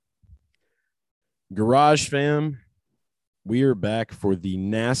Garage fam, we are back for the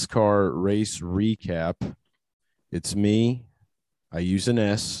NASCAR race recap. It's me. I use an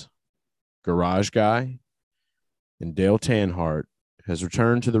S, Garage Guy, and Dale Tanhart has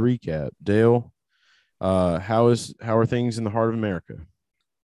returned to the recap. Dale, how are things in the heart of America?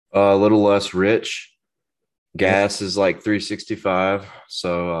 A little less rich. Yep. Gas is like 365.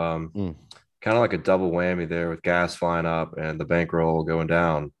 So Mm. kind of like a double whammy there with gas flying up and the bankroll going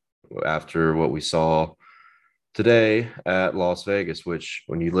down after what we saw today at Las Vegas, which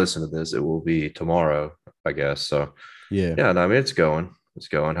when you listen to this, it will be tomorrow, I guess. So Yeah. yeah, no, I mean it's going. It's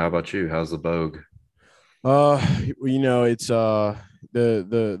going. How about you? How's the Vogue? It's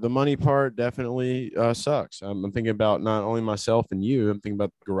the money part definitely sucks. I'm thinking about not only myself and you, I'm thinking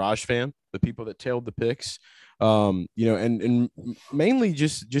about the Garage fam, the people that tailed the picks. And mainly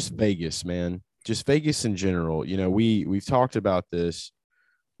just Vegas, man. Just Vegas in general. We've talked about this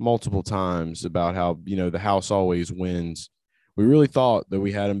multiple times about how, the house always wins. We really thought that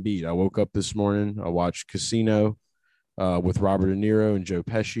we had him beat. I woke up this morning, I watched Casino with Robert De Niro and Joe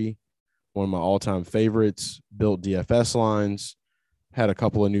Pesci, one of my all-time favorites, built DFS lines, had a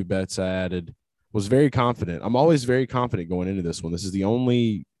couple of new bets I added, was very confident. I'm always very confident going into this one. This is the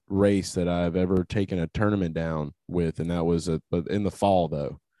only race that I've ever taken a tournament down with, and that was in the fall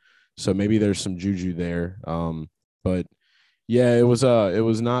though. So maybe there's some juju there. But yeah, it was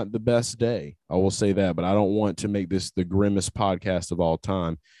not the best day. I will say that, but I don't want to make this the grimmest podcast of all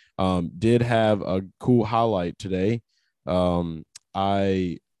time. Did have a cool highlight today.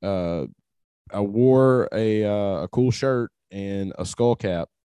 I I wore a cool shirt and a skull cap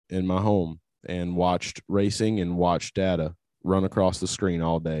in my home and watched racing and watched data run across the screen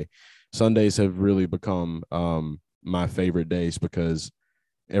all day. Sundays have really become my favorite days because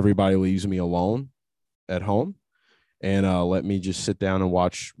everybody leaves me alone at home and let me just sit down and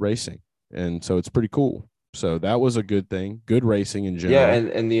watch racing. And so it's pretty cool. So that was a good thing. Good racing in Yeah,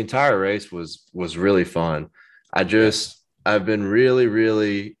 general. and the entire race was really fun. Yes. I've been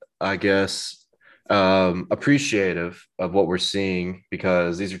really, I guess, appreciative of what we're seeing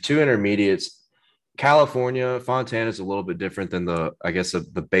because these are two intermediates. California, Fontana is a little bit different than I guess,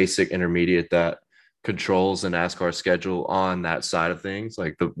 the basic intermediate that controls the NASCAR schedule on that side of things,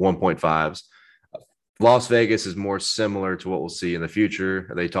 like the 1.5s. Las Vegas is more similar to what we'll see in the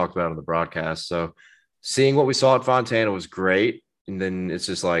future. They talked about it on the broadcast. So seeing what we saw at Fontana was great. And then it's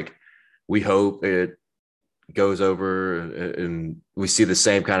just like, we hope it goes over and we see the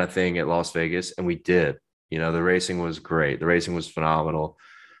same kind of thing at Las Vegas. And we did. The racing was great. The racing was phenomenal.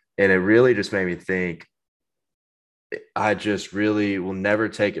 And it really just made me think I just really will never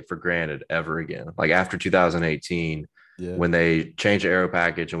take it for granted ever again. Like after 2018, Yeah. when they changed the aero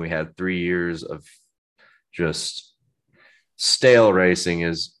package and we had 3 years of just stale racing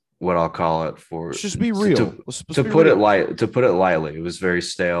is what I'll call it for Let's just be to, real. to, Let's to be put it real. light to put it lightly. It was very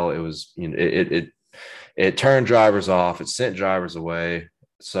stale. It was, it turned drivers off. It sent drivers away.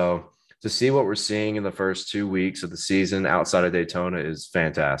 So to see what we're seeing in the first 2 weeks of the season outside of Daytona is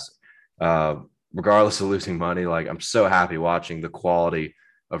fantastic. Uh, Regardless of losing money, like I'm so happy watching the quality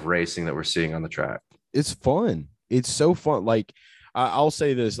of racing that we're seeing on the track. It's fun. It's so fun. Like I'll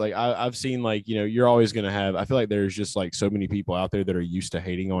say this, like I've seen like, you're always going to have, I feel like there's just like so many people out there that are used to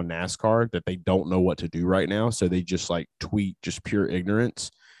hating on NASCAR that they don't know what to do right now. So they just like tweet just pure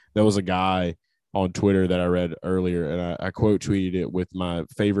ignorance. There was a guy on Twitter that I read earlier and I quote tweeted it with my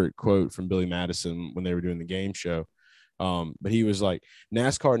favorite quote from Billy Madison when they were doing the game show. But he was like,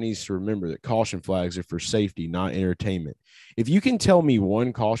 NASCAR needs to remember that caution flags are for safety, not entertainment. If you can tell me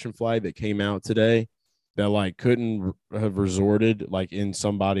one caution flag that came out today that like couldn't have resorted like in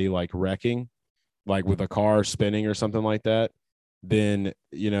somebody like wrecking, like with a car spinning or something like that, then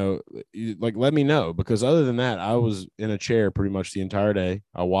like let me know, because other than that, I was in a chair pretty much the entire day.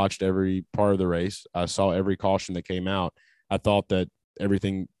 I watched every part of the race. I saw every caution that came out. I thought that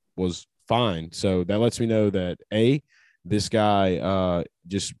everything was fine. So that lets me know that this guy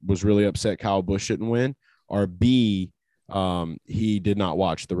just was really upset Kyle Busch shouldn't win, or B, he did not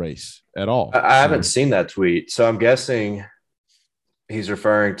watch the race at all. I haven't seen that tweet, so I'm guessing he's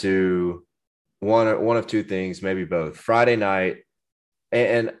referring to one of two things, maybe both. Friday night,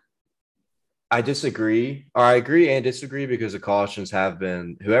 and I disagree, or I agree and disagree because the cautions have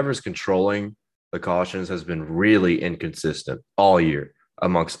been whoever's controlling the cautions has been really inconsistent all year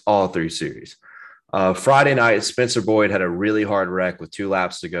amongst all three series. Friday night, Spencer Boyd had a really hard wreck with 2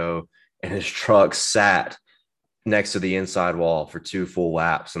 laps to go, and his truck sat next to the inside wall for 2 full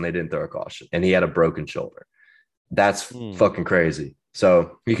laps, and they didn't throw a caution, and he had a broken shoulder. That's Hmm. fucking crazy.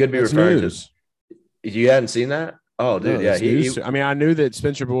 So he could be That's referring to. news. You hadn't seen that? Oh, No, dude, yeah, that's news. I mean, I knew that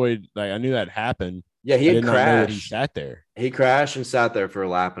Spencer Boyd, like I knew that happened. he I had did not know that he crashed. sat there. He crashed and sat there for a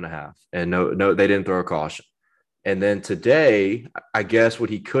lap and a half, and no, they didn't throw a caution. And then today, I guess what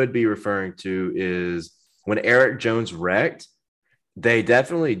he could be referring to is when Eric Jones wrecked, they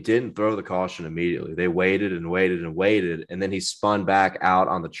definitely didn't throw the caution immediately. They waited and waited and waited, and then he spun back out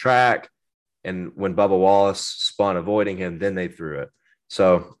on the track. And when Bubba Wallace spun avoiding him, then they threw it.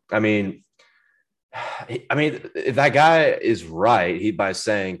 So, if that guy is right, he by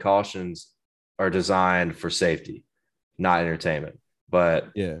saying cautions are designed for safety, not entertainment. But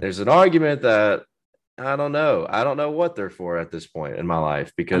Yeah. there's an argument that I don't know. I don't know what they're for at this point in my life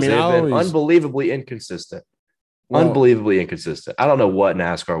I because mean, they've been unbelievably inconsistent. well, Unbelievably inconsistent. I don't know what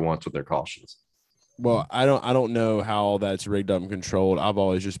NASCAR wants with their cautions. I don't know how that's rigged up and controlled. I've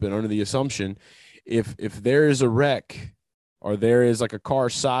always just been under the assumption if there is a wreck or there is like a car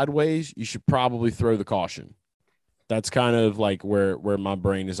sideways, you should probably throw the caution. That's kind of like where my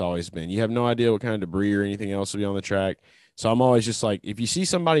brain has always been. You have no idea what kind of debris or anything else will be on the track. So I'm always just like, if you see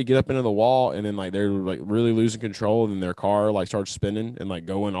somebody get up into the wall and then like they're like really losing control and then their car like starts spinning and like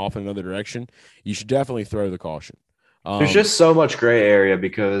going off in another direction, you should definitely throw the caution. There's Um, just so much gray area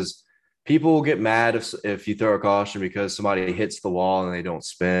because people will get mad if you throw a caution because somebody hits the wall and they don't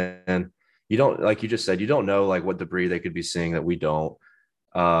spin. You don't, like you just said, you don't know like what debris they could be seeing that we don't.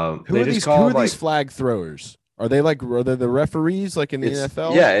 who They are just these? call Who are them these like flag throwers? Are they the referees like in the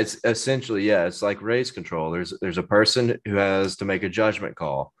NFL? it's essentially it's like race control. There's a person who has to make a judgment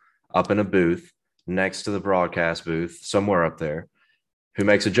call up in a booth next to the broadcast booth somewhere up there who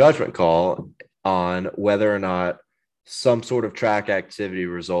makes a judgment call on whether or not some sort of track activity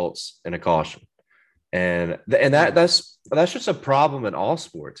results in a caution. And that's just a problem in all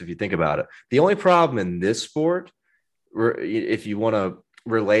sports if you think about it. The only problem in this sport, if you want to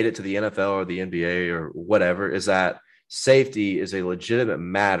relate it to the NFL or the NBA or whatever, is that safety is a legitimate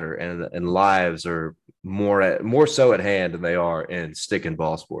matter and lives are more so at hand than they are in stick and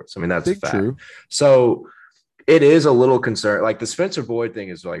ball sports. I mean, that's a Big fact. true. So it is a little concern. Like the Spencer Boyd thing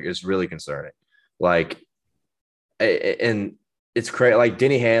is really concerning. Like, and it's crazy. Like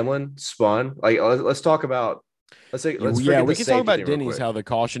Denny Hamlin spun. Like let's talk about. Let's Yeah, forget we the can talk safety about thing real Denny's quick. how the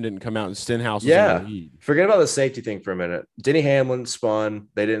caution didn't come out and Stenhouse was in the Yeah, lead. forget about the safety thing for a minute. Denny Hamlin spun.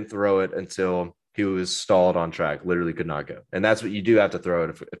 They didn't throw it until he was stalled on track. Literally could not go. And that's what you do have to throw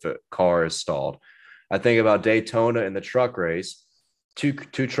it if a car is stalled. I think about Daytona in the truck race. Two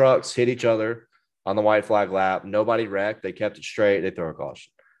trucks hit each other on the white flag lap. Nobody wrecked. They kept it straight. They throw a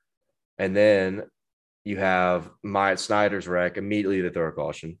caution. And then you have Myatt Snyder's wreck. Immediately they throw a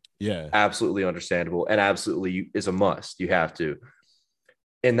caution. Yeah. Absolutely understandable and absolutely is a must. You have to.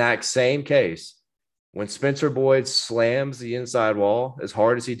 In that same case, when Spencer Boyd slams the inside wall as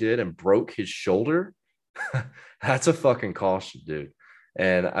hard as he did and broke his shoulder, that's a fucking caution, dude.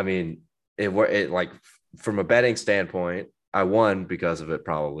 And I mean, it like from a betting standpoint, I won because of it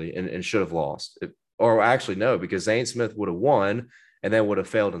probably and should have lost. Or actually, no, because Zane Smith would have won and then would have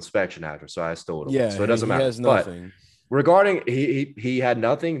failed inspection after. So I still would have won. Yeah, So it doesn't he matter. has But nothing. regarding he had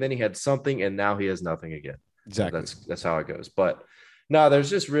nothing, then he had something, and now he has nothing again. Exactly. That's how it goes. But no, there's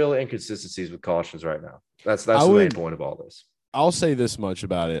just real inconsistencies with cautions right now. That's I the main would point of all this. I'll say this much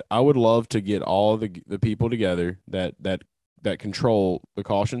about it. I would love to get all the people together that control the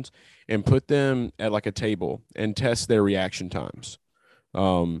cautions and put them at like a table and test their reaction times.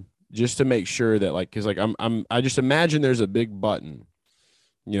 Just to make sure that like cuz like I just imagine there's a big button,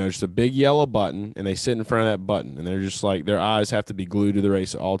 just a big yellow button and they sit in front of that button and they're just like their eyes have to be glued to the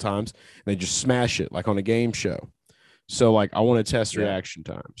race at all times and they just smash it like on a game show. So like I want to test Yeah. reaction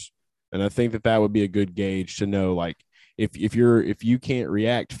times. And I think that would be a good gauge to know like if you can't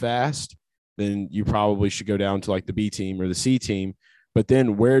react fast, then you probably should go down to like the B team or the C team. But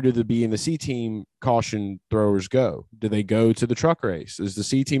then where do the B and the C team caution throwers go? Do they go to the truck race? Is the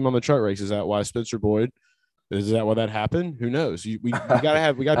C team on the truck race? Is that why Spencer Boyd? Is that why that happened? Who knows? We gotta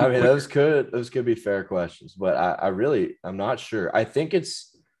I be mean, quicker. those could be fair questions, but I'm not sure. I think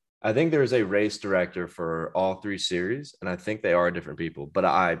there's a race director for all three series, and I think they are different people, but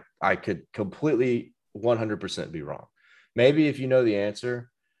I could completely 100% be wrong. Maybe if you know the answer,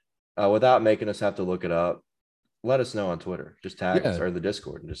 without making us have to look it up, let us know on Twitter. Just tag us Yeah, or the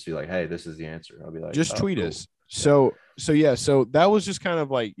Discord and just be like, hey, this is the answer. I'll be like, just oh, tweet cool. us. Yeah. So that was just kind of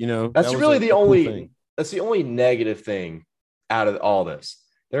like that That's was really the a cool thing. only that's the only negative thing out of all this.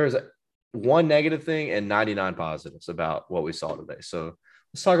 There is one negative thing and 99 positives about what we saw today. So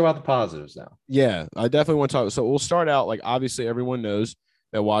let's talk about the positives now. Yeah, I definitely want to talk. So we'll start out like obviously everyone knows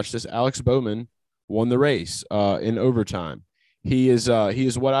that watched this. Alex Bowman won the race in overtime. He is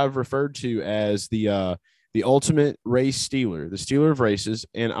what I've referred to as the ultimate race stealer, the stealer of races.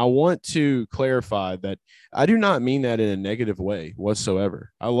 And I want to clarify that I do not mean that in a negative way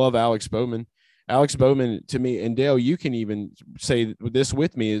whatsoever. I love Alex Bowman. Alex Bowman to me, and Dale, you can even say this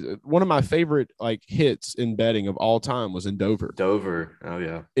with me, is one of my favorite like hits in betting of all time was in Dover. Dover. Oh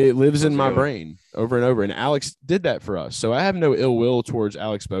yeah, It lives that in was a my good one. brain over and over. And Alex did that for us. So I have no ill will towards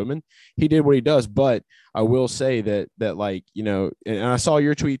Alex Bowman. He did what he does, but I will say that like, and I saw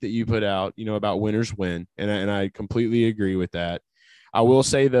your tweet that you put out, about winners win. And I completely agree with that. I will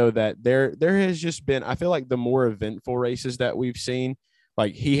say though that there has just been, I feel like the more eventful races that we've seen,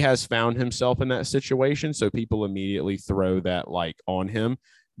 like he has found himself in that situation. So people immediately throw that like on him.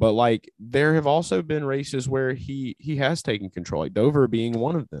 But like there have also been races where he has taken control, like Dover being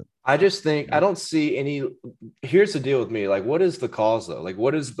one of them. I just think You I know? don't see any. Here's the deal with me. Like, what is the cause though? Like,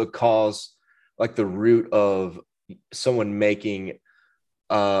 what is the cause? Like the root of someone making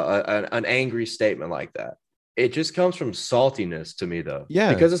an angry statement like that. It just comes from saltiness to me though,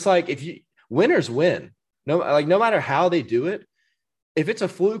 Yeah, because it's like if you winners win, no matter how they do it. If it's a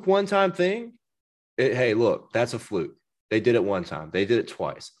fluke one time thing, hey, look, that's a fluke. They did it one time. They did it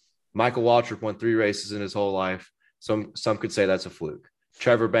twice. Michael Waltrip won 3 races in his whole life. Some could say that's a fluke.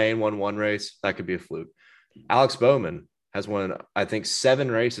 Trevor Bayne won 1 race. That could be a fluke. Alex Bowman has won, I think, 7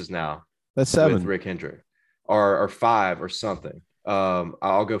 races now that's with 7. Rick Hendrick, or 5 or something.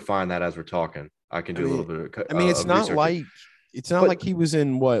 I'll go find that as we're talking. I can I do a little mean, bit it's of not research here. like But he was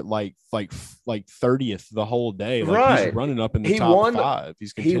in what like 30th the whole day. Like he's right, running up in the he top won. 5.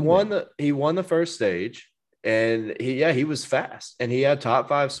 He's He won contending. the first stage, and he was fast, and he had top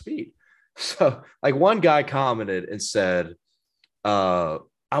 5 speed. So like one guy commented and said, I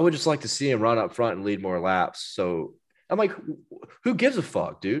would just like to see him run up front and lead more laps. So I'm like, who gives a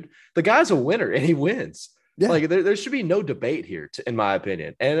fuck, dude? The guy's a winner and he wins. Yeah. Like there should be no debate here, in my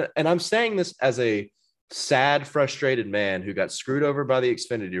opinion. And I'm saying this as a sad, frustrated man who got screwed over by the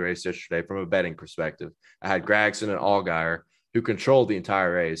Xfinity race yesterday from a betting perspective. I had Gragson and Allgaier who controlled the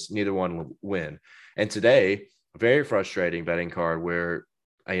entire race. Neither one would win. And today, very frustrating betting card where,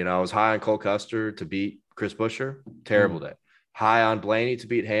 I was high on Cole Custer to beat Chris Buescher. Mm, Terrible day. High on Blaney to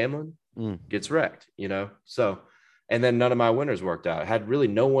beat Hamlin. mm. Gets wrecked. So, and then none of my winners worked out. I had really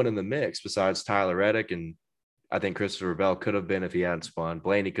no one in the mix besides Tyler Reddick, and I think Christopher Bell could have been if he hadn't spun.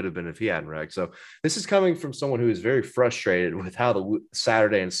 Blaney could have been if he hadn't wrecked. So this is coming from someone who is very frustrated with how the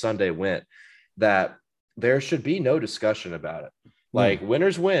Saturday and Sunday went, that there should be no discussion about it. No, Like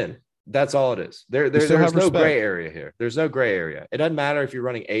winners win. That's all it is. we still There's have no respect. gray area here. There's no gray area. It doesn't matter if you're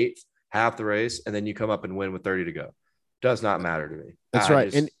running 8th, half the race, and then you come up and win with 30 to go. Does not matter to me. That's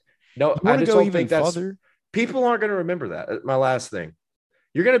right. And you I want to just go don't even think that's further? people aren't going to remember that. My last thing,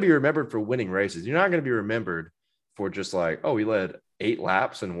 you're going to be remembered for winning races. You're not going to be remembered for just like, oh, he led 8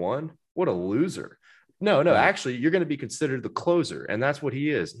 laps and won. What a loser. No, no, Yeah. actually, you're going to be considered the closer. And that's what he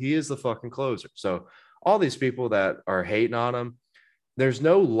is. He is the fucking closer. So all these people that are hating on him, there's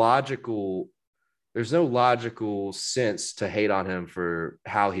no logical sense to hate on him for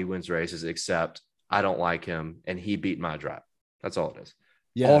how he wins races, except I don't like him and he beat my drive. That's all it is.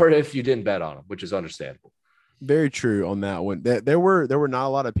 Yeah. Or if you didn't bet on him, which is understandable. Very true on that one. There were not a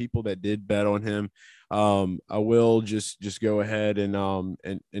lot of people that did bet on him. I will just go ahead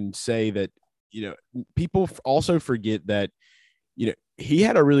and say that people also forget that he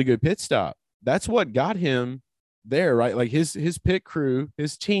had a really good pit stop. That's what got him there, right? Like his pit crew,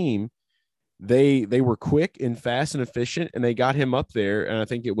 his team, they were quick and fast and efficient, and they got him up there. And I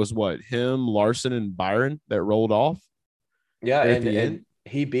think it was what him, Larson, and Byron that rolled off Yeah, there at and the end. and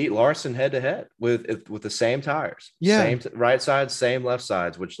he beat Larson head to head with the same tires, Yeah, right sides, same left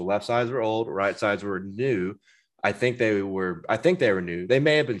sides, which the left sides were old, right sides were new. I think they were new. They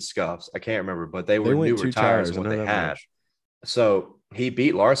may have been scuffs. I can't remember, but they they were went newer two tires tires. than I what know they that had. much. So he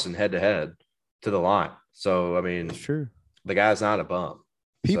beat Larson head to head to the line. So I It's mean, true. the guy's not a bum.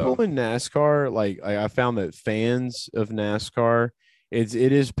 People So in NASCAR, like I found that fans of NASCAR, it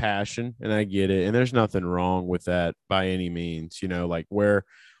is passion, and I get it, and there's nothing wrong with that by any means. Like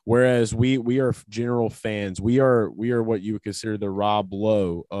whereas we are general fans, we are what you would consider the Rob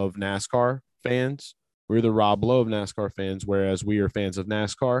Lowe of NASCAR fans. We're the Rob Lowe of NASCAR fans, whereas we are fans of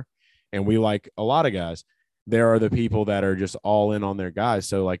NASCAR, and we like a lot of guys. There are the people that are just all in on their guys.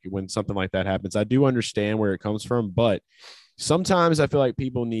 So like when something like that happens, I do understand where it comes from, but sometimes I feel like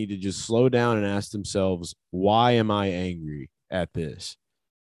people need to just slow down and ask themselves, why am I angry at this?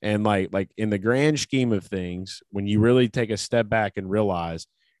 And like in the grand scheme of things, when you really take a step back and realize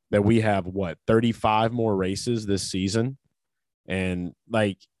that we have what 35 more races this season, and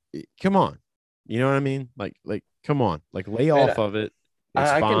like, come on, you know what I mean? Like, come on, like lay man, off of it.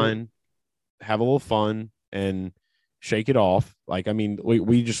 It's I can fine. Have a little fun. and shake it off. Like, I mean,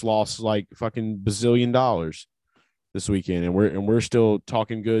 we just lost like fucking bazillion dollars this weekend, and we're still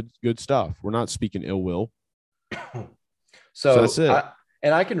talking good stuff. We're not speaking ill will. So that's So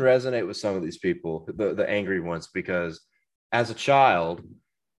it. I can resonate with some of these people, the angry ones, because as a child,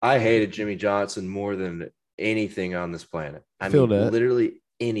 I hated Jimmy Johnson more than anything on this planet. I I feel mean, that. literally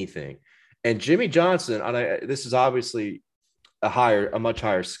anything. And Jimmy Johnson, this is obviously a much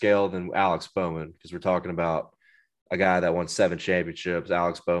higher scale than Alex Bowman, because we're talking about a guy that won 7 championships.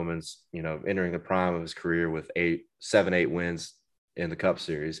 Alex Bowman's, entering the prime of his career with 8 wins in the Cup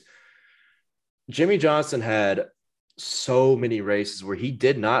Series. Jimmy Johnson had so many races where he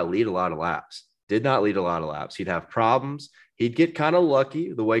did not lead a lot of laps. Did not lead a lot of laps. He'd have problems. He'd get kind of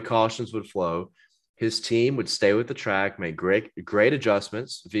lucky the way cautions would flow. His team would stay with the track, make great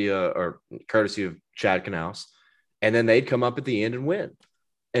adjustments via or courtesy of Chad Knaus, and then they'd come up at the end and win.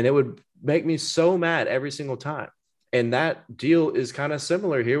 And it would make me so mad every single time. And that deal is kind of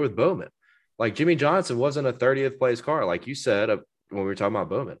similar here with Bowman. Like Jimmy Johnson wasn't a 30th place car, like you said when we were talking about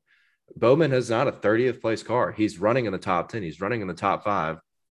Bowman. Bowman is not a 30th place car. He's running in the top 10. He's running in the top 5,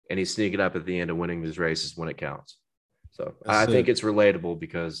 and he's sneaking up at the end and winning these races when it counts. So I That's think it. it's relatable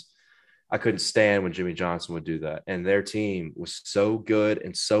because I couldn't stand when Jimmy Johnson would do that. And their team was so good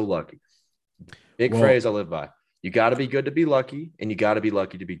and so lucky. Big Well, phrase I live by. You got to be good to be lucky, and you got to be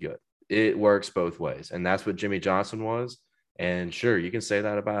lucky to be good. It works both ways. And that's what Jimmy Johnson was. And sure, you can say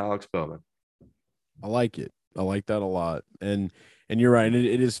that about Alex Bowman. I like it. I like that a lot. And you're right.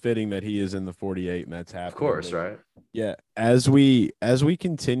 It is fitting that he is in the 48 and that's Of happening. course, But right? yeah, as we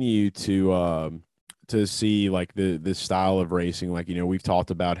continue to see like the style of racing, like we've talked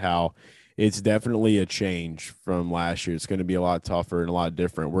about how it's definitely a change from last year. It's going to be a lot tougher and a lot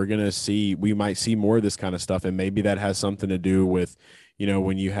different. We might see more of this kind of stuff, and maybe that has something to do with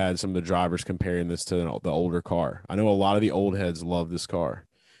when you had some of the drivers comparing this to the older car. I know a lot of the old heads love this car,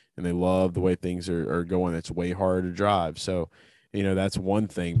 and they love the way things are going. It's way harder to drive, so that's one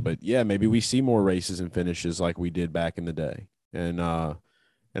thing. But yeah, maybe we see more races and finishes like we did back in the day, and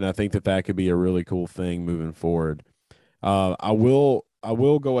I think that could be a really cool thing moving forward. I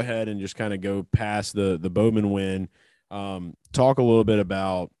will go ahead and just kind of go past the Bowman win. Talk a little bit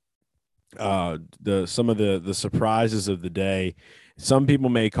about the some of the surprises of the day. Some people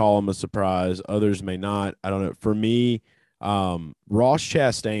may call them a surprise, others may not. I don't know. For me, Ross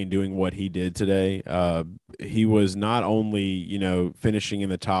Chastain doing what he did today, he was not only finishing in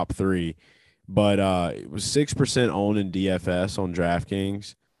the top three, but it was 6% owned in DFS on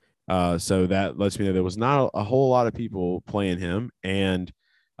DraftKings. So that lets me know there was not a whole lot of people playing him, and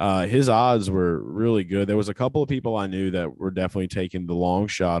his odds were really good. There was a couple of people I knew that were definitely taking the long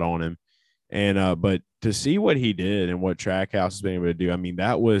shot on him, and but to see what he did and what Trackhouse has been able to do, I mean,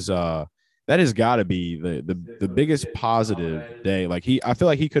 that has got to be the biggest positive day. Like I feel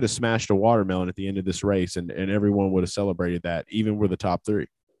like he could have smashed a watermelon at the end of this race, and everyone would have celebrated that, even with the top three.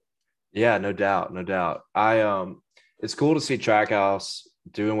 Yeah, no doubt, no doubt. It's cool to see Trackhouse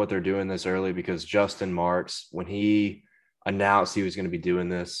doing what they're doing this early because Justin Marks, when he announced he was going to be doing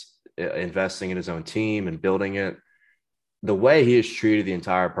this, investing in his own team and building it, the way he has treated the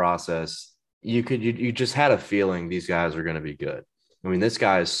entire process, you just had a feeling these guys are going to be good. I mean, this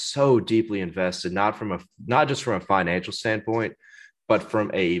guy is so deeply invested, not just from a financial standpoint, but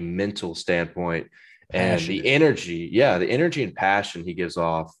from a mental standpoint. And the Passionate. energy, yeah, the energy and passion he gives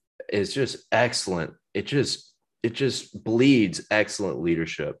off is just excellent. It just bleeds excellent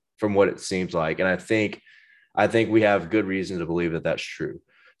leadership from what it seems like. And I think we have good reason to believe that that's true.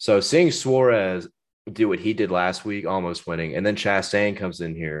 So seeing Suarez do what he did last week, almost winning, and then Chastain comes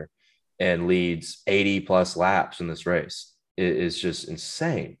in here and leads 80 plus laps in this race, it is just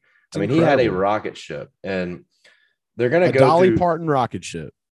insane. It's I mean, he had a incredible. rocket ship, and they're going to A go Dolly through Parton rocket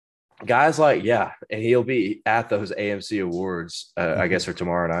ship. guys like, yeah, and he'll be at those AMC awards, I guess, for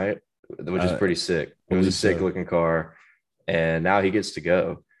tomorrow night, which is I pretty sick. It was a believe sick so. looking car, and now he gets to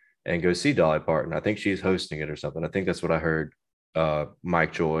go and go see Dolly Parton. I think she's hosting it or something. I think that's what I heard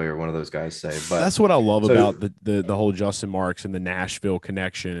Mike Joy or one of those guys say. But That's what I love so about the whole Justin Marks and the Nashville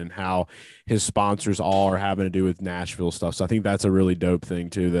connection and how his sponsors all are having to do with Nashville stuff. So I think that's a really dope thing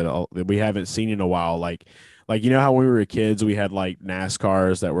too that we haven't seen in a while. Like how when we were kids we had like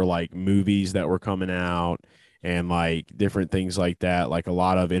NASCARs that were like movies that were coming out and like different things like that. Like a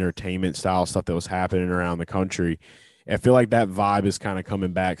lot of entertainment style stuff that was happening around the country. I feel like that vibe is kind of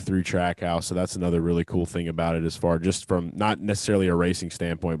coming back through Trackhouse. So that's another really cool thing about it, as far just from not necessarily a racing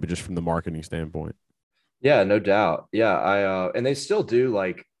standpoint, but just from the marketing standpoint. yeah, no doubt. Yeah, I and they still do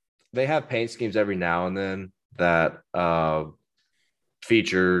like they have paint schemes every now and then that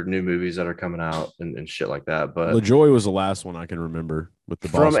feature new movies that are coming out and shit like that. But LaJoy was the last one I can remember with the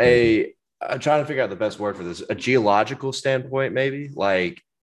from boss baby. I'm trying to figure out the best word for this, a geological standpoint, maybe like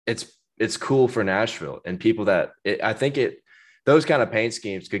it's cool for Nashville and people I think those kind of paint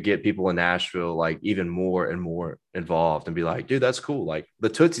schemes could get people in Nashville like even more and more involved and be like, dude, that's cool. Like the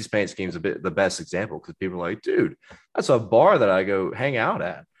Tootsie's paint scheme is a bit the best example because people are like, dude, that's a bar that I go hang out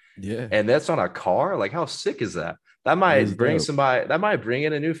at. Yeah, And that's on a car. Like, how sick is that? that is dope. That might bring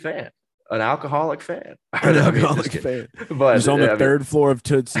in a new fan, an alcoholic fan. An I mean, just alcoholic kidding. fan, But just on the I mean, third floor of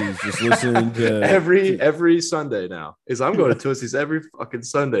Tootsie's, just listening to every Sunday now is I'm going to Tootsie's every fucking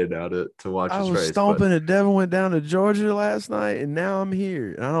Sunday now to watch I this was race. But stomping. The devil went down to Georgia last night, and now I'm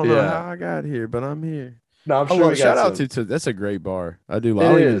here. I don't know how yeah, I got here, but I'm here. no, I'm I sure love. we Shout got out some. that's a great bar. I do. I It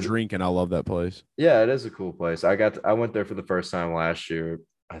don't even is. drink, and I love that place. Yeah, it is a cool place. I went there for the first time last year.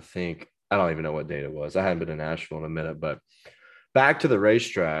 I think I don't even know what date it was. I hadn't been to Nashville in a minute, but back to the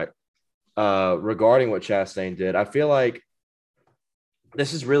racetrack. Regarding what Chastain did, I feel like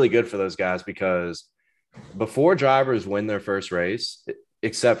this is really good for those guys because before drivers win their first race,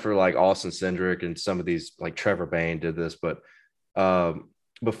 except for like Austin Cindric and some of these, like Trevor Bayne did this, but um,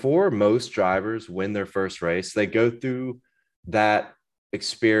 before most drivers win their first race, they go through that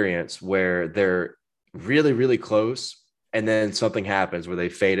experience where they're really, really close. And then something happens where they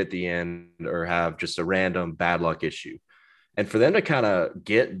fade at the end or have just a random bad luck issue. And for them to kind of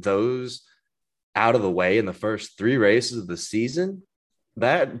get those out of the way in the first three races of the season,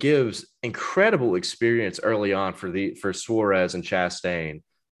 that gives incredible experience early on for Suarez and Chastain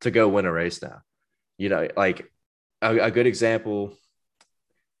to go win a race now. You know, like a good example,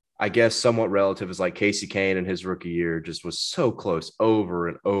 I guess somewhat relative, is like Casey Kane in his rookie year just was so close over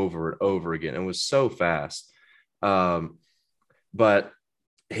and over and over again and was so fast. Um, but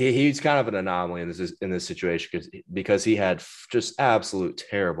he's kind of an anomaly in this situation because he had just absolute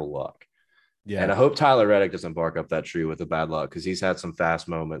terrible luck. And Yeah, I hope Tyler Reddick doesn't bark up that tree with the bad luck because he's had some fast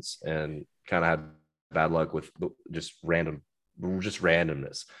moments and kind of had bad luck with just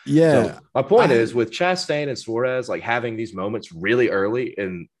randomness. yeah. So my point I is with Chastain and Suarez, like having these moments really early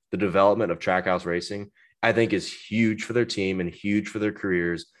in the development of trackhouse racing, I think is huge for their team and huge for their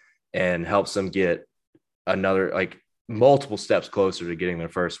careers and helps them get another like multiple steps closer to getting their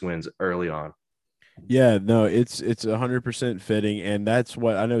first wins early on. Yeah, no, it's 100% fitting, and that's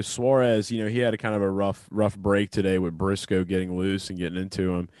what I know. Suarez, he had a kind of a rough break today with Briscoe getting loose and getting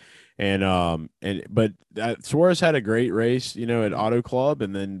into him, but Suarez had a great race, at Auto Club,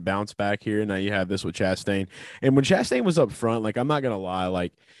 and then bounced back here. Now you have this with Chastain, and when Chastain was up front, like I'm not gonna lie,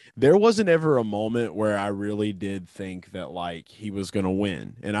 like there wasn't ever a moment where I really did think that like he was going to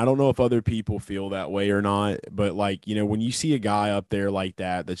win. And I don't know if other people feel that way or not, but like, when you see a guy up there like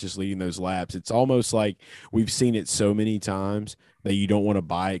that that's just leading those laps, it's almost like we've seen it so many times that you don't want to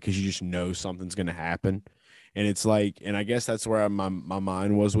buy it because you just know something's going to happen. And it's like, and I guess that's where my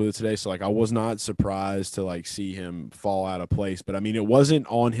mind was with it today. So like, I was not surprised to like see him fall out of place, but I mean, it wasn't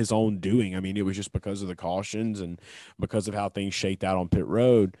on his own doing. I mean, it was just because of the cautions and because of how things shaked out on pit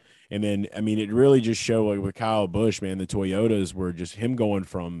road. And then, I mean, it really just showed like with Kyle Busch, man, the Toyotas were just him going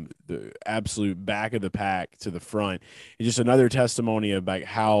from the absolute back of the pack to the front. It's just another testimony of like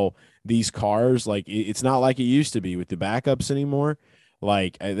how these cars, like it's not like it used to be with the backups anymore.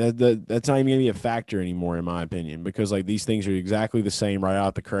 Like that's not even gonna be a factor anymore, in my opinion, because like these things are exactly the same right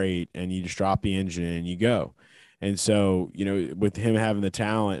out the crate, and you just drop the engine and you go. And so, with him having the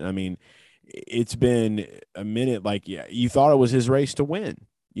talent, I mean, it's been a minute. Like, yeah, you thought it was his race to win.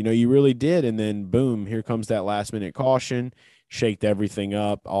 You really did, and then boom, here comes that last minute caution, shaked everything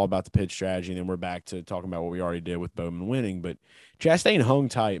up, all about the pit strategy, and then we're back to talking about what we already did with Bowman winning. But Chastain hung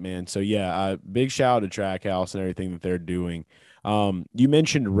tight, man. So yeah, big shout out to Trackhouse and everything that they're doing. You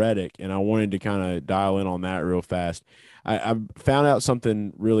mentioned Reddick, and I wanted to kind of dial in on that real fast. I found out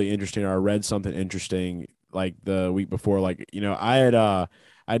something really interesting, or I read something interesting like the week before. Like,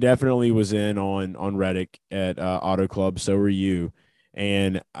 I definitely was in on Reddick at Auto Club. So were you,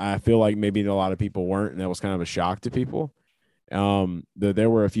 and I feel like maybe a lot of people weren't, and that was kind of a shock to people. There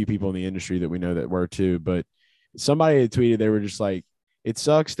were a few people in the industry that we know that were too, but somebody had tweeted they were just like, it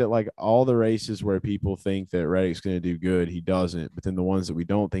sucks that like all the races where people think that Reddick's going to do good, he doesn't. But then the ones that we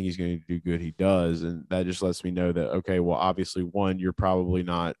don't think he's going to do good, he does. And that just lets me know that, okay, well, obviously, one, you're probably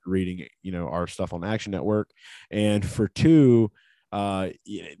not reading, our stuff on Action Network. And for two,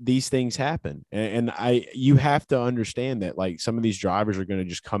 these things happen. You have to understand that like some of these drivers are going to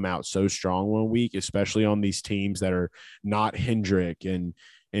just come out so strong one week, especially on these teams that are not Hendrick and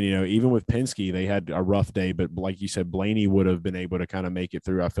And, even with Penske, they had a rough day, but like you said, Blaney would have been able to kind of make it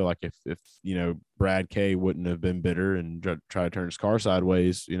through. I feel like if Brad K wouldn't have been bitter and try to turn his car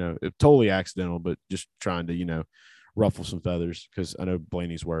sideways, it totally accidental, but just trying to, ruffle some feathers, because I know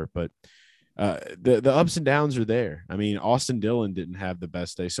Blaney's were, but the ups and downs are there. I mean, Austin Dillon didn't have the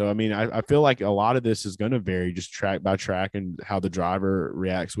best day. So, I mean, I feel like a lot of this is going to vary just track by track and how the driver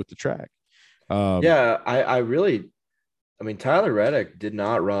reacts with the track. Yeah, I mean, Tyler Reddick did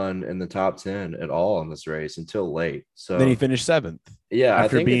not run in the top 10 at all in this race until late. Then he So, finished seventh yeah, I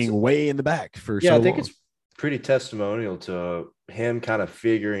after think it's being way in the back for yeah, I so think long. it's pretty testimonial to him kind of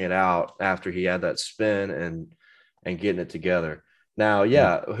figuring it out after he had that spin and getting it together. Now,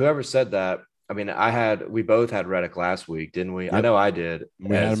 Yeah. yeah, whoever said that, I mean, we both had Reddick last week, didn't we? I Yep. know I did.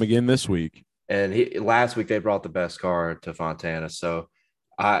 We had him again this week. And last week they brought the best car to Fontana. So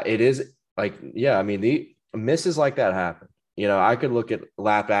it is like, yeah, I mean, the misses like that happen. I could look at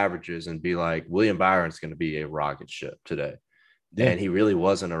lap averages and be like, William Byron's going to be a rocket ship today. Yeah. And he really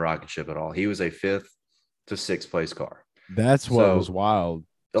wasn't a rocket ship at all. He was a fifth to sixth place car. That's what was So wild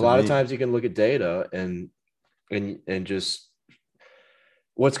a to lot of me. times you can look at data and just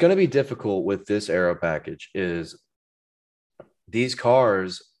what's going to be difficult with this aero package is these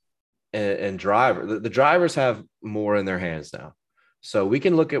cars and the drivers have more in their hands now. So we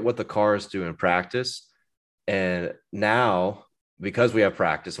can look at what the cars do in practice. And now, because we have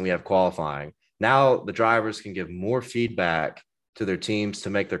practice and we have qualifying, now the drivers can give more feedback to their teams to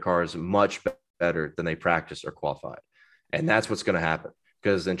make their cars much better than they practice or qualified. And that's what's going to happen,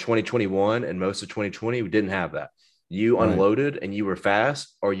 because in 2021 and most of 2020, we didn't have that. You Right. unloaded and you were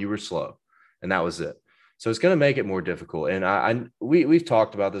fast or you were slow, and that was it. So it's going to make it more difficult. And we've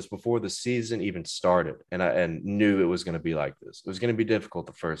talked about this before the season even started, and I knew it was going to be like this. It was going to be difficult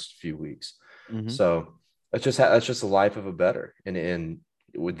the first few weeks. Mm-hmm. So that's just the life of a bettor. And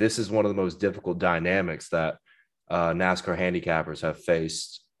this is one of the most difficult dynamics that NASCAR handicappers have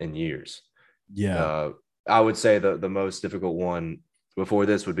faced in years. Yeah. Uh, I would say the most difficult one before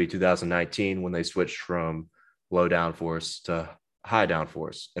this would be 2019, when they switched from low downforce to high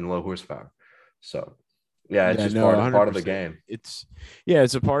downforce and low horsepower. So yeah, it's Yeah, just no, part of the 100%. game.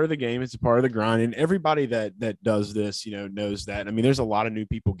 It's a part of the game. It's a part of the grind. And everybody that does this, knows that. I mean, there's a lot of new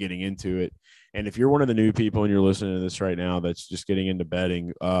people getting into it. And if you're one of the new people and you're listening to this right now that's just getting into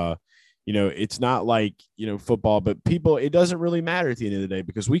betting, it's not like, football, but people, it doesn't really matter at the end of the day,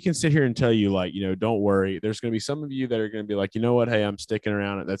 because we can sit here and tell you, like, don't worry. There's going to be some of you that are going to be like, you know what? Hey, I'm sticking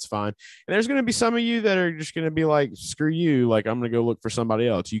around. That's fine. And there's going to be some of you that are just going to be like, screw you. Like, I'm going to go look for somebody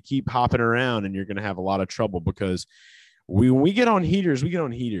else. You keep hopping around and you're going to have a lot of trouble, because when we get on heaters,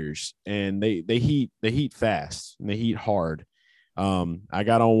 and they heat fast and they heat hard. I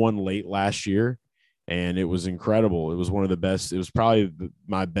got on one late last year, and it was incredible. It was one of the best. It was probably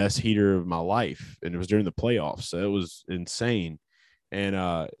my best heater of my life, and it was during the playoffs. So it was insane. And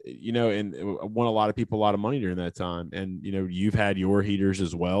and it won a lot of people a lot of money during that time. And you've had your heaters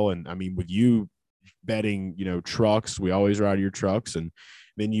as well. And I mean, with you betting, trucks, we always ride your trucks, and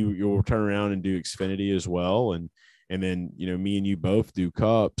then you'll turn around and do Xfinity as well, and then me and you both do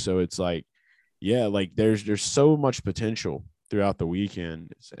Cup. So it's like, yeah, like there's so much potential throughout the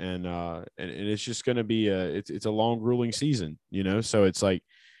weekend, and it's just going to be it's a long grueling season, so it's like,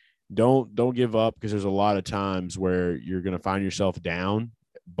 don't give up, because there's a lot of times where you're going to find yourself down,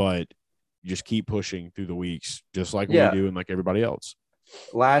 but you just keep pushing through the weeks, just like we Yeah, do and like everybody else.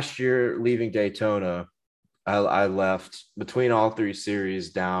 last year leaving Daytona, I left between all three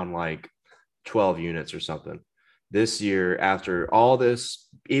series down like 12 units or something. This year, after all this,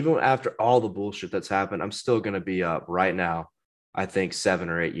 even after all the bullshit that's happened, I'm still going to be up right now, I think 7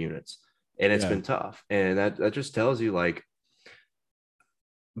 or 8 units. And it's Yeah. been tough. And that just tells you, like,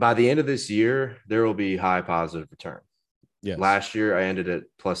 by the end of this year, there will be high positive return. Yes. Last year, I ended at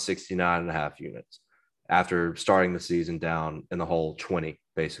plus 69 and a half units after starting the season down in the whole 20,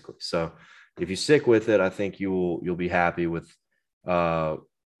 basically. So if you stick with it, I think you'll be happy with what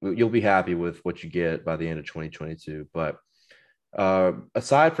you get by the end of 2022. But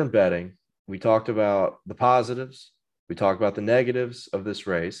aside from betting, we talked about the positives. We talked about the negatives of this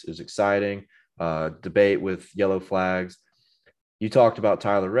race. It was exciting. Debate with yellow flags. You talked about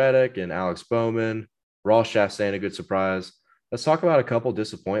Tyler Reddick and Alex Bowman, Ross Chastain, a good surprise. Let's talk about a couple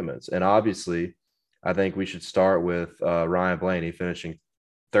disappointments. And obviously, I think we should start with Ryan Blaney finishing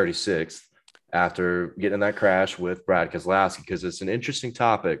 36th after getting in that crash with Brad Keselowski, because it's an interesting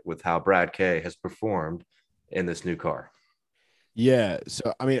topic with how Brad K has performed in this new car. Yeah.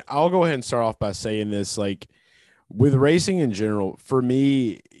 So, I mean, I'll go ahead and start off by saying this, like, with racing in general, for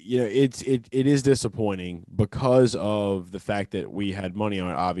me, it is disappointing because of the fact that we had money on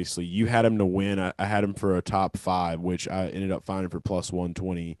it. Obviously, you had him to win. I had him for a top 5, which I ended up finding for plus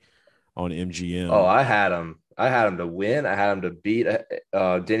 120 on Oh, MGM. I had him to win. I had him to beat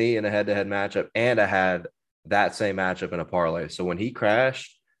Denny in a head-to-head matchup, and I had that same matchup in a parlay. So when he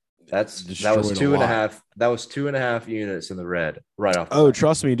crashed, that was Destroyed a two and a lot. half. That was 2.5 units in the red right off the Oh, bat.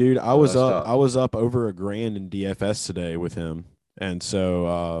 trust me, dude. I So was that's up. tough. I was up over a grand in DFS today with him, and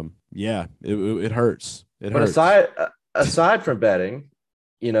so yeah, it hurts. It But hurts. aside from betting,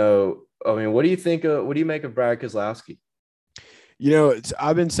 I mean, what do you think? What do you make of Brad Keselowski?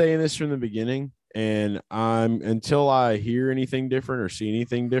 I've been saying this from the beginning, and I'm until I hear anything different or see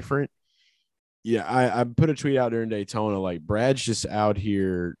anything different. Yeah, I put a tweet out during Daytona, like Brad's just out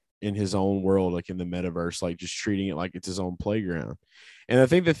here in his own world, like in the metaverse, like just treating it like it's his own playground. And I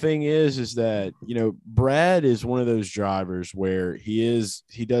think the thing is that, Brad is one of those drivers where he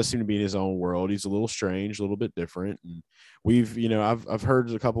does seem to be in his own world. He's a little strange, a little bit different. And I've heard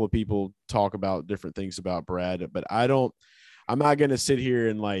a couple of people talk about different things about Brad, but I'm not going to sit here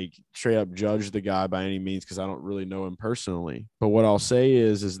and like straight up judge the guy by any means because I don't really know him personally. But what I'll say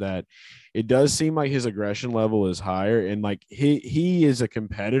is that it does seem like his aggression level is higher, and like he is a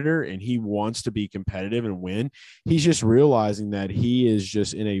competitor and he wants to be competitive and win. He's just realizing that he is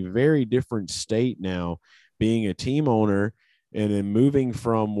just in a very different state now, being a team owner and then moving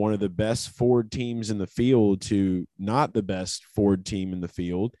from one of the best Ford teams in the field to not the best Ford team in the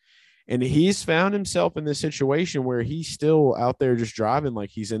field. And he's found himself in this situation where he's still out there just driving like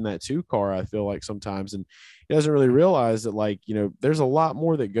he's in that 2 car, I feel like sometimes. And he doesn't really realize that, like, there's a lot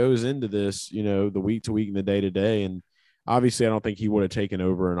more that goes into this, the week to week and the day to day. And obviously, I don't think he would have taken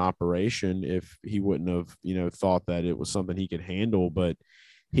over an operation if he wouldn't have, thought that it was something he could handle. But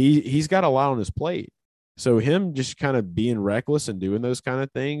he's got a lot on his plate. So him just kind of being reckless and doing those kind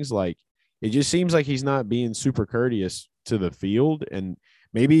of things, like, it just seems like he's not being super courteous to the field. And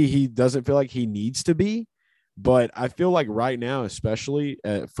maybe he doesn't feel like he needs to be, but I feel like right now, especially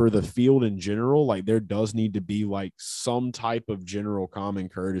for the field in general, like there does need to be like some type of general common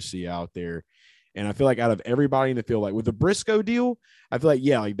courtesy out there. And I feel like out of everybody in the field, like with the Briscoe deal, I feel like,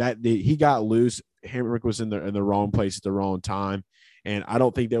 yeah, like that he got loose. Hamrick was in the wrong place at the wrong time. And I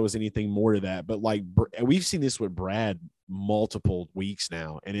don't think there was anything more to that. But like we've seen this with Brad multiple weeks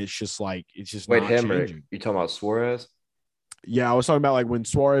now, and it's just like it's just Wait, not Hemrick, changing. you talking about Suarez? Yeah, I was talking about like when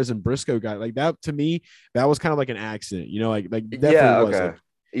Suarez and Briscoe got like that. To me, that was kind of like an accident, like definitely Yeah, was like okay.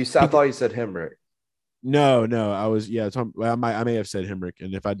 I he thought did. you said Hemrick. No, I was I may have said Hemrick,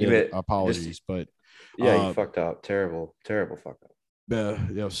 and if I You did, meant just apologies. But yeah, you uh, fucked up. Terrible, terrible fuck up.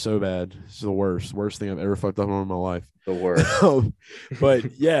 yeah, so bad. It's the worst thing I've ever fucked up on in my life. The worst.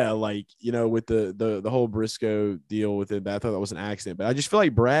 But yeah, like with the whole Briscoe deal with it, I thought that was an accident. But I just feel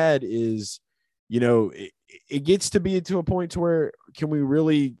like Brad is, it gets to be to a point to where can we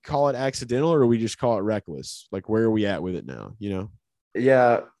really call it accidental or do we just call it reckless? Like where are we at with it now?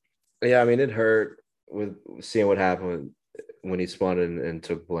 Yeah, yeah. I mean, it hurt with seeing what happened when he spun and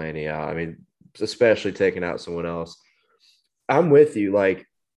took Blaney out. I mean, especially taking out someone else. I'm with you. Like,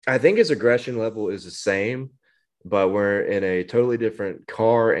 I think his aggression level is the same, but we're in a totally different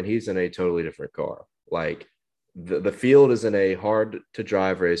car and he's in a totally different car. Like, the field is in a hard to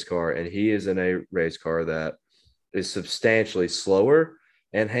drive race car and he is in a race car that is substantially slower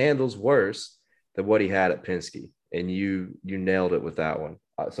and handles worse than what he had at Penske. And you nailed it with that one.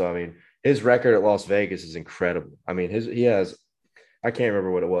 So I mean, his record at Las Vegas is incredible. I mean, he has, I can't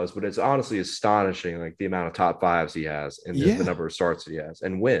remember what it was, but it's honestly astonishing, like the amount of top fives he has and the Yeah. number of starts that he has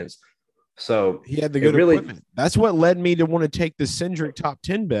and wins. So He had the it good really, equipment. That's what led me to want to take the Cindric top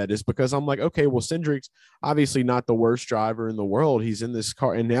 10 bet is because I'm like, okay, well, Cindric's obviously not the worst driver in the world. He's in this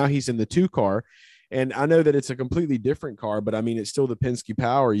car and now he's in the 2 car. And I know that it's a completely different car, but I mean, it's still the Penske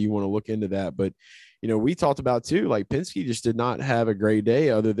power. You want to look into that. But, we talked about too, like Penske just did not have a great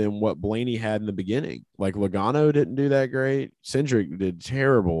day other than what Blaney had in the beginning. Like Logano didn't do that great. Cindric did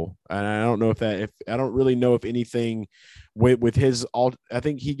terrible. And I don't know if I don't really know if anything with his all. I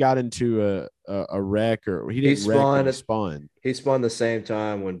think he got into a wreck or he he didn't wreck, but he spun spun. he spun the same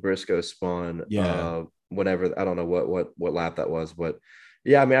time when Briscoe spun. Yeah. Whenever I don't know what lap that was, but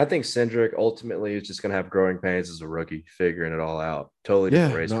yeah, I mean, I think Cindric ultimately is just going to have growing pains as a rookie, figuring it all out. Totally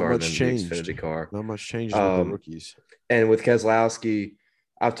different Yeah. race Not car much than the changed. Xfinity car. Not much changes with the Um, rookies. and with Keselowski,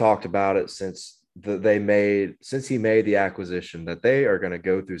 I've talked about it since he made the acquisition that they are going to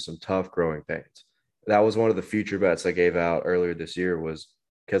go through some tough growing pains. That was one of the future bets I gave out earlier this year was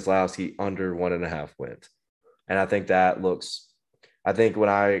Keselowski under 1.5 wins. And I think that looks. I think when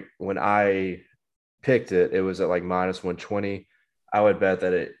I picked it, it was at like minus 120. I would bet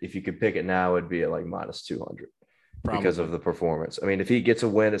that if you could pick it now, it'd be at like minus 200 because of Probably. the performance. I mean, if he gets a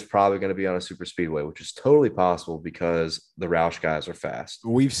win, it's probably going to be on a super speedway, which is totally possible because the Roush guys are fast.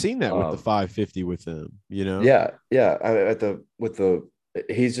 We've seen that with the Um, 550 with them, you know? yeah, yeah. At the with the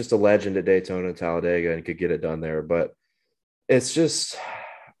he's just a legend at Daytona and Talladega and could get it done there. But it's just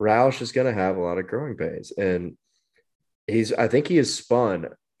Roush is going to have a lot of growing pains, and I think he has spun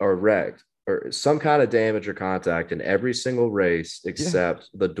or wrecked or some kind of damage or contact in every single race Yeah. except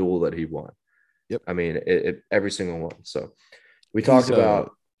the duel that he won. Yep. I mean, every single one. So we talked He's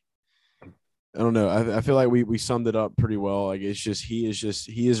about I don't know. I feel like we summed it up pretty well. Like it's just he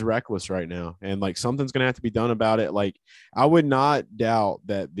is reckless right now, and like something's gonna have to be done about it. Like I would not doubt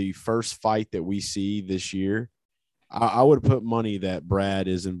that the first fight that we see this year, I would put money that Brad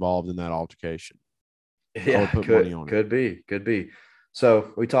is involved in that altercation. I yeah, would put money on it. could be.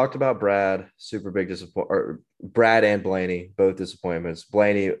 So we talked about Brad, super big disappointment, or Brad and Blaney, both disappointments.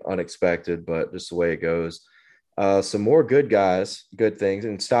 Blaney unexpected, but just the way it goes. Some more good guys, good things,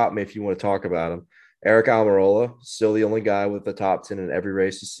 and stop me if you want to talk about them. Eric Almirola, still the only guy with the top 10 in every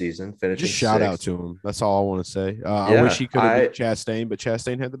race this season, Just finishing shout out sixth. to him. That's all I want to say. I wish Yeah, he could have beat Chastain, but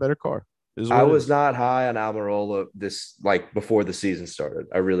Chastain had the better car. Is I what it was is. not high on Almirola this like before the season started.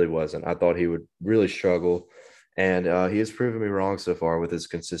 I really wasn't. I thought he would really struggle, and he has proven me wrong so far with his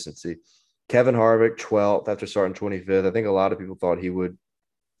consistency. Kevin Harvick, 12th after starting 25th. I think a lot of people thought he would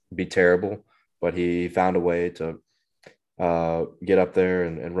be terrible, but he found a way to get up there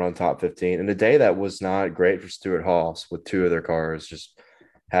and run top 15. And the day that was not great for Stuart Haas with two of their cars just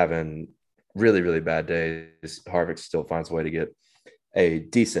having really, really bad days. Harvick still finds a way to get a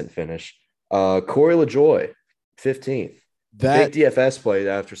decent finish. Corey LaJoy, 15th. Big That DFS play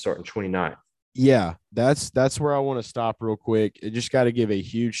after starting 29th. Yeah, that's where I want to stop real quick. I just got to give a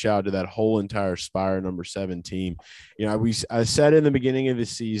huge shout out to that whole entire Spire #7 team. I said in the beginning of the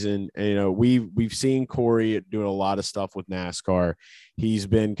season, and, we've seen Corey doing a lot of stuff with NASCAR. He's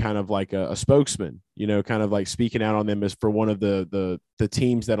been kind of like a spokesman, kind of like speaking out on them as for one of the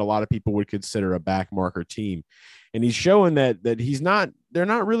teams that a lot of people would consider a back marker team. And he's showing that he's not. They're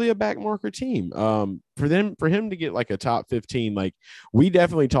not really a back marker team. For him to get like a top 15, like we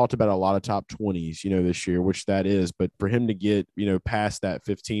definitely talked about a lot of top 20s, this year, which that is. But for him to get, past that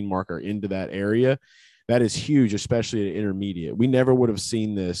 15 marker into that area, that is huge, especially at intermediate. We never would have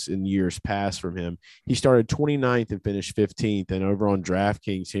seen this in years past from him. He started 29th and finished 15th. And over on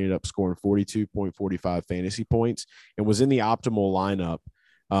DraftKings, he ended up scoring 42.45 fantasy points and was in the optimal lineup,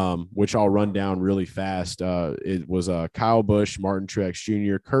 which I'll run down really fast. It was Kyle Busch, Martin Truex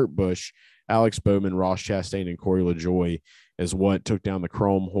Jr., Kurt Busch, Alex Bowman, Ross Chastain, and Corey LaJoy is what took down the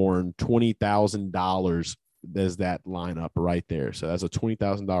Chrome Horn. $20,000 as that lineup right there. So that's a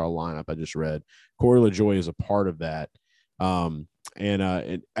 $20,000 lineup I just read. Corey LaJoy is a part of that. And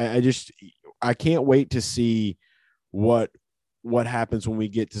I can't wait to see what happens when we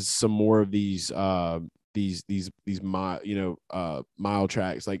get to some more of these mile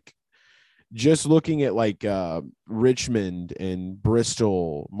tracks. Like just looking at like Richmond and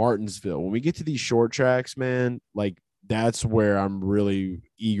Bristol, Martinsville, when we get to these short tracks, man, like that's where I'm really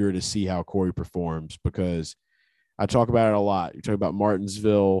eager to see how Corey performs, because I talk about it a lot. You talk about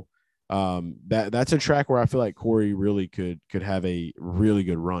Martinsville. That's a track where I feel like Corey really could have a really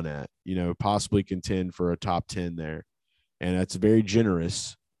good run at, possibly contend for a top 10 there. And that's very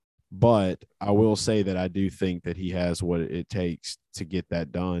generous, but I will say that I do think that he has what it takes to get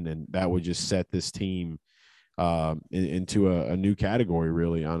that done, and that would just set this team into a new category.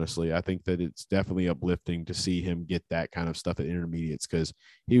 Really, honestly, I think that it's definitely uplifting to see him get that kind of stuff at intermediates, because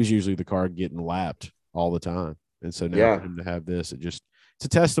he was usually the car getting lapped all the time, and so now for Yeah. him to have this, it's a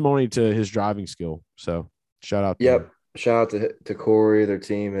testimony to his driving skill. So shout out there. Yep. Shout out to Corey, their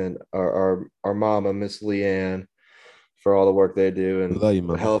team, and our mama, Miss Leanne, for all the work they do and Love you, a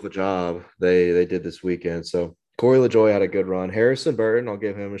mama. hell of a job they did this weekend. So Corey LaJoy had a good run. Harrison Burton, I'll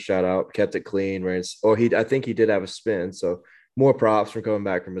give him a shout out. Kept it clean. I think he did have a spin. So more props for coming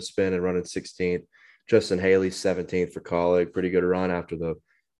back from a spin and running 16th. Justin Haley 17th for Colleague. Pretty good run after the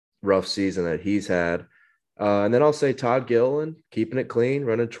rough season that he's had. And then I'll say Todd Gilliland keeping it clean,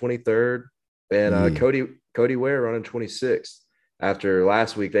 running 23rd, and Yeah. Cody Ware running 26th. After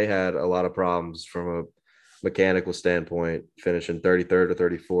last week, they had a lot of problems from a mechanical standpoint, finishing 33rd or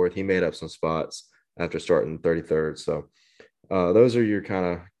 34th. He made up some spots after starting 33rd. So those are your kind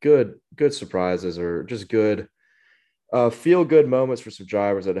of good surprises, or just good feel good moments for some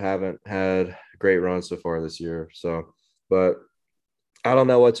drivers that haven't had great runs so far this year. So, but I don't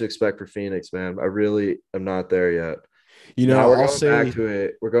know what to expect for Phoenix, man. I really am not there yet. Now I'll say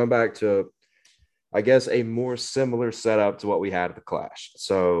we're going back to I guess, a more similar setup to what we had at the Clash.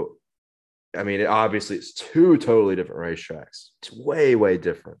 So, I mean, obviously it's two totally different racetracks. It's way, way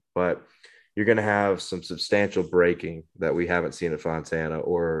different, but you're going to have some substantial braking that we haven't seen at Fontana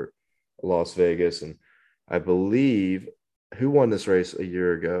or Las Vegas. And I believe who won this race a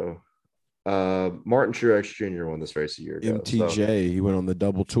year ago? Martin Truex Jr. won this race a year ago. So MTJ, he went on the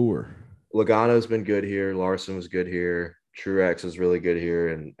double tour. Logano's been good here. Larson was good here. Truex was really good here.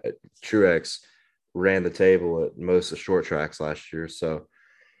 And Truex ran the table at most of the short tracks last year. So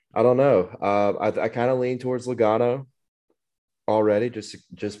I don't know. I kind of lean towards Logano already,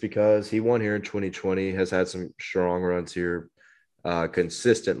 just because he won here in 2020, has had some strong runs here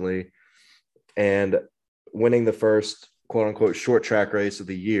consistently, and winning the first quote unquote short track race of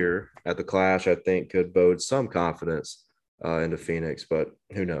the year at the Clash, I think could bode some confidence into Phoenix, but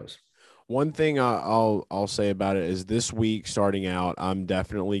who knows? One thing I'll say about it is this week starting out, I'm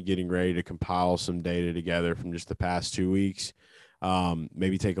definitely getting ready to compile some data together from just the past 2 weeks.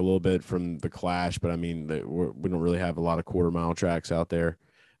 Maybe take a little bit from the Clash, but I mean, we don't really have a lot of quarter mile tracks out there.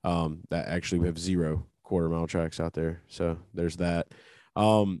 That actually we have 0 quarter mile tracks out there, so there's that.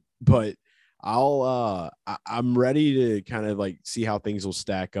 But I'm ready to kind of like see how things will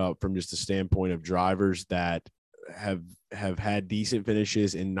stack up from just a standpoint of drivers that have had decent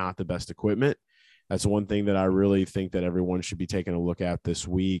finishes and not the best equipment. That's one thing that I really think that everyone should be taking a look at this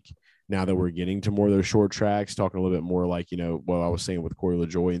week. Now that we're getting to more of those short tracks, talking a little bit more like, what I was saying with Corey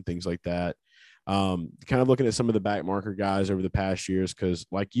LaJoy and things like that. Kind of looking at some of the back marker guys over the past years, because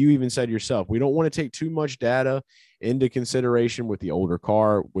like you even said yourself, we don't want to take too much data into consideration with the older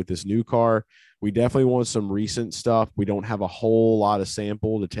car. With this new car, we definitely want some recent stuff. We don't have a whole lot of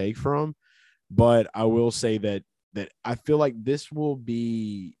sample to take from, but I will say that I feel like this will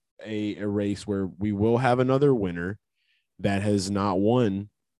be a race where we will have another winner that has not won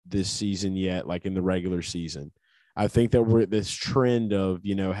this season yet, like in the regular season. I think that this trend of,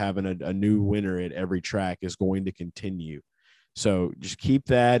 having a new winner at every track is going to continue. So just keep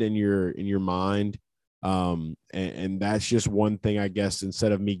that in your mind. And that's just one thing, I guess,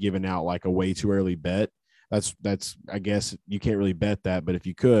 instead of me giving out like a way too early bet, that's I guess you can't really bet that, but if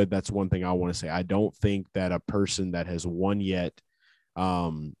you could, that's one thing I want to say. I don't think that a person that has won yet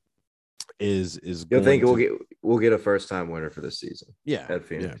is You'll think going to. we'll get a first time winner for this season. Yeah, At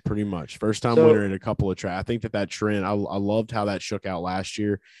Phoenix. yeah, pretty much first time winner So in a couple of tracks. I think that trend. I loved how that shook out last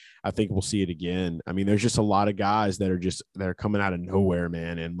year. I think we'll see it again. I mean, there's just a lot of guys that are coming out of nowhere,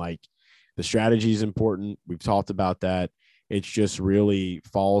 man, and like the strategy is important. We've talked about that. It's just really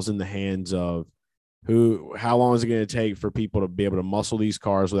falls in the hands of how long is it going to take for people to be able to muscle these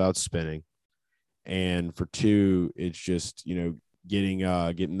cars without spinning? And for two, it's just, getting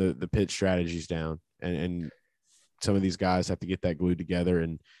the pit strategies down. And some of these guys have to get that glued together.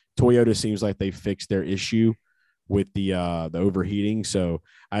 And Toyota seems like they fixed their issue with the overheating. So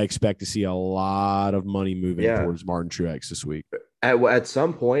I expect to see a lot of money moving yeah, towards Martin Truex this week. at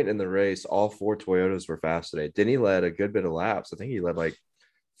some point in the race, all 4 Toyotas were fast today. Didn't he led a good bit of laps? I think he led like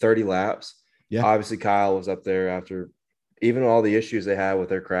 30 laps. Yeah. Obviously, Kyle was up there after even all the issues they had with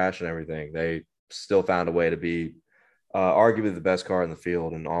their crash and everything. They still found a way to be arguably the best car in the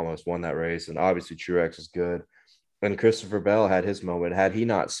field and almost won that race. And obviously, Truex is good. And Christopher Bell had his moment. Had he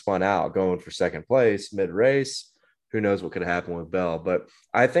not spun out going for second place mid race, who knows what could have happened with Bell. But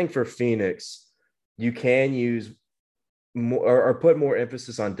I think for Phoenix, you can use more or put more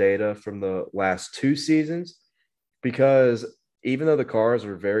emphasis on data from the last 2 seasons, because even though the cars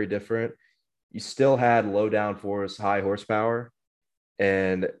were very different, you still had low downforce, high horsepower.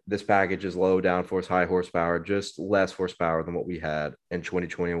 And this package is low downforce, high horsepower, just less horsepower than what we had in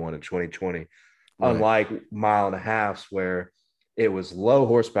 2021 and 2020. Right. Unlike mile and a halfs where it was low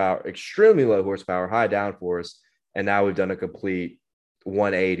horsepower, extremely low horsepower, high downforce. And now we've done a complete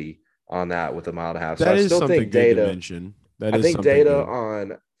 180 on that with a mile and a half. So That I is still something think good to data, mention. That I is think something data good.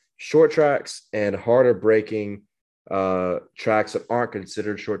 on short tracks and harder braking tracks that aren't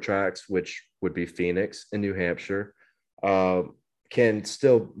considered short tracks, which would be Phoenix and New Hampshire, can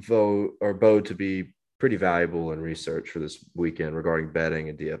still vote or bode to be pretty valuable in research for this weekend regarding betting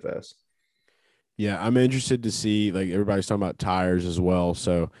and DFS. Yeah, I'm interested to see, like everybody's talking about tires as well.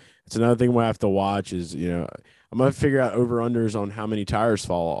 So it's another thing we'll have to watch is, I'm gonna figure out over unders on how many tires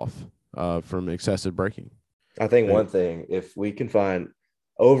fall off from excessive braking. I think Uh, one thing, if we can find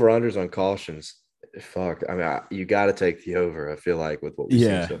over unders on cautions, fuck, I mean, you got to take the over. I feel like with what we've seen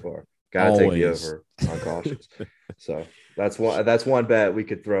Yeah, so far, got to take the always. over on cautions. So that's one bet we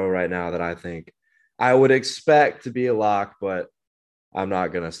could throw right now that I think I would expect to be a lock, but I'm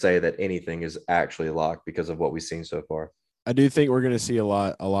not going to say that anything is actually locked because of what we've seen so far. I do think we're going to see a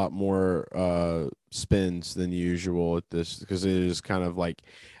lot more spins than usual at this because it is kind of like,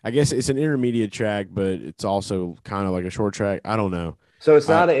 I guess it's an intermediate track, but it's also kind of like a short track. I don't know. So it's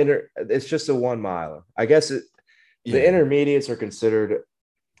I not it's just a 1 mile. I guess the Yeah, intermediates are considered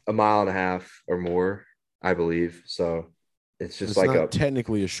a mile and a half or more, I believe. So it's just it's like not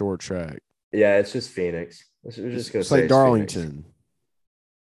technically a short track. yeah, it's just Phoenix. We're just gonna It's say like it's Phoenix. Darlington.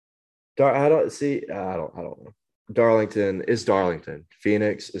 I don't see. I don't know. Darlington is Darlington.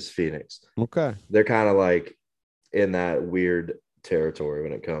 Phoenix is Phoenix. Okay. They're kind of like in that weird territory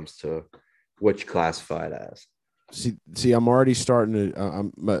when it comes to what you classify it as. See, I'm already starting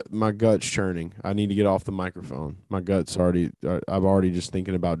to. My gut's churning. I need to get off the microphone. My gut's already. I'm already just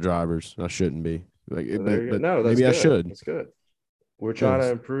thinking about drivers. I shouldn't be. There you go. But No, that's maybe I good. should. That's good. We're trying to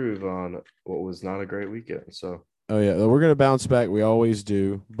Yes. improve on what was not a great weekend. So Oh yeah, we're gonna bounce back. We always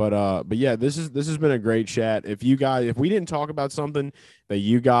do. But yeah, this has been a great chat. If we didn't talk about something that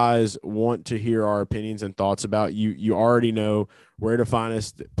you guys want to hear our opinions and thoughts about, you already know where to find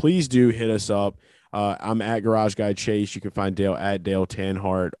us. Please do hit us up. I'm at Garage Guy Chase. You can find Dale at Dale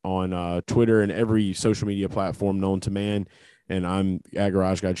Tanhart on Twitter and every social media platform known to man. And I'm at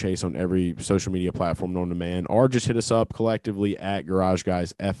Garage Guy Chase on every social media platform known to man. Or just hit us up collectively at Garage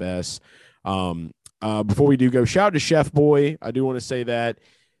Guys FS. Um, Before we do go, shout out to Chef Boy. I do want to say that the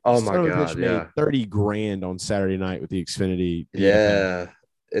oh my son of a bitch God, made yeah. 30 grand on Saturday night with the Xfinity DFS. Yeah.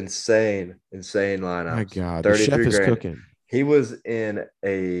 Insane My lineups. God, the chef 33 is grand. cooking. He was in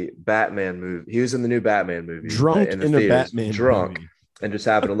a Batman movie. He was in the new Batman movie Drunk in the in a theaters, Batman drunk, movie. and just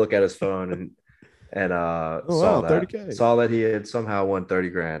happened to look at his phone and Oh wow, 30K. saw that he had somehow won 30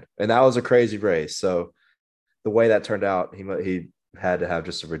 grand. And that was a crazy race. So the way that turned out, he had to have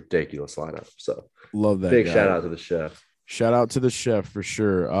just a ridiculous lineup. So Love that big shout guy. out to the chef. Shout out to the chef for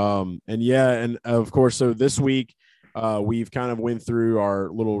sure. And yeah, and of course, so this week, we've kind of went through our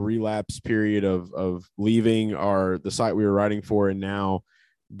little relapse period of leaving the site we were writing for, and now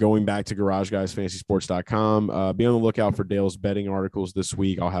going back to garageguysfantasysports.com. Be on the lookout for Dale's betting articles this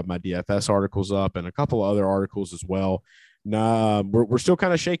week. I'll have my DFS articles up and a couple of other articles as well. Nah, we're still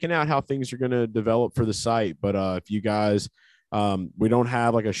kind of shaking out how things are going to develop for the site, but if you guys, we don't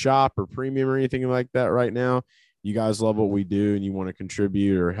have like a shop or premium or anything like that right now. You guys love what we do and you want to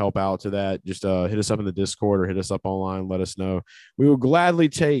contribute or help out to that, just hit us up in the Discord or hit us up online. Let us know. We will gladly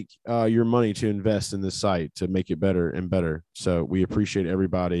take your money to invest in this site to make it better and better. So we appreciate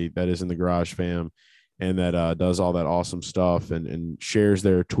everybody that is in the Garage Fam and that does all that awesome stuff and shares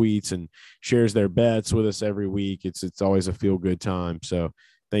their tweets and shares their bets with us every week. It's always a feel good time. So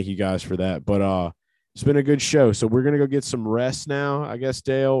thank you guys for that. But it's been a good show. So we're gonna go get some rest now, I guess,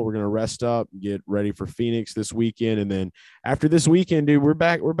 Dale. We're gonna rest up, get ready for Phoenix this weekend, and then after this weekend, dude, we're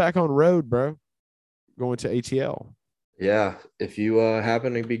back. We're back on road, bro. Going to ATL. Yeah. If you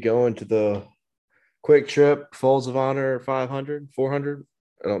happen to be going to the quick trip, Falls of Honor 500, 400,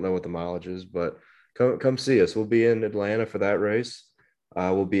 I don't know what the mileage is, but come see us. We'll be in Atlanta for that race.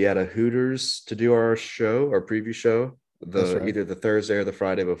 We'll be at a Hooters to do our show, our preview show, That's the right. either the Thursday or the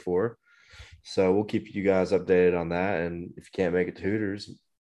Friday before. So we'll keep you guys updated on that. And if you can't make it to Hooters,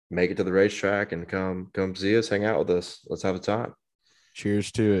 make it to the racetrack and come see us, hang out with us. Let's have a time.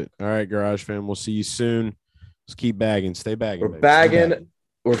 Cheers to it. All right, Garage Fam. We'll see you soon. Let's keep bagging. Stay We're bagging, baby. Stay bagging, bagging.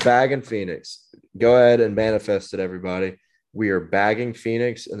 we're bagging Phoenix. Go ahead and manifest it, everybody. We are bagging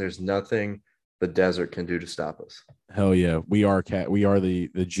Phoenix, and there's nothing the desert can do to stop us. Hell yeah. We are we are the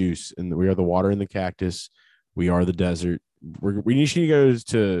juice and we are the water in the cactus. We are the desert. We need to go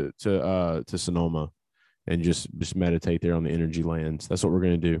to Sonoma and just meditate there on the energy lands. That's what we're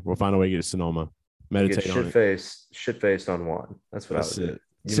gonna do. We'll find a way to get to Sonoma. Get Meditate on it. shit faced on wine. That's what I That's would do. it.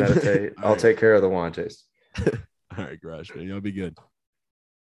 You meditate. All I'll right. take care of the wine taste. All right, Garage, man. Y'all be good.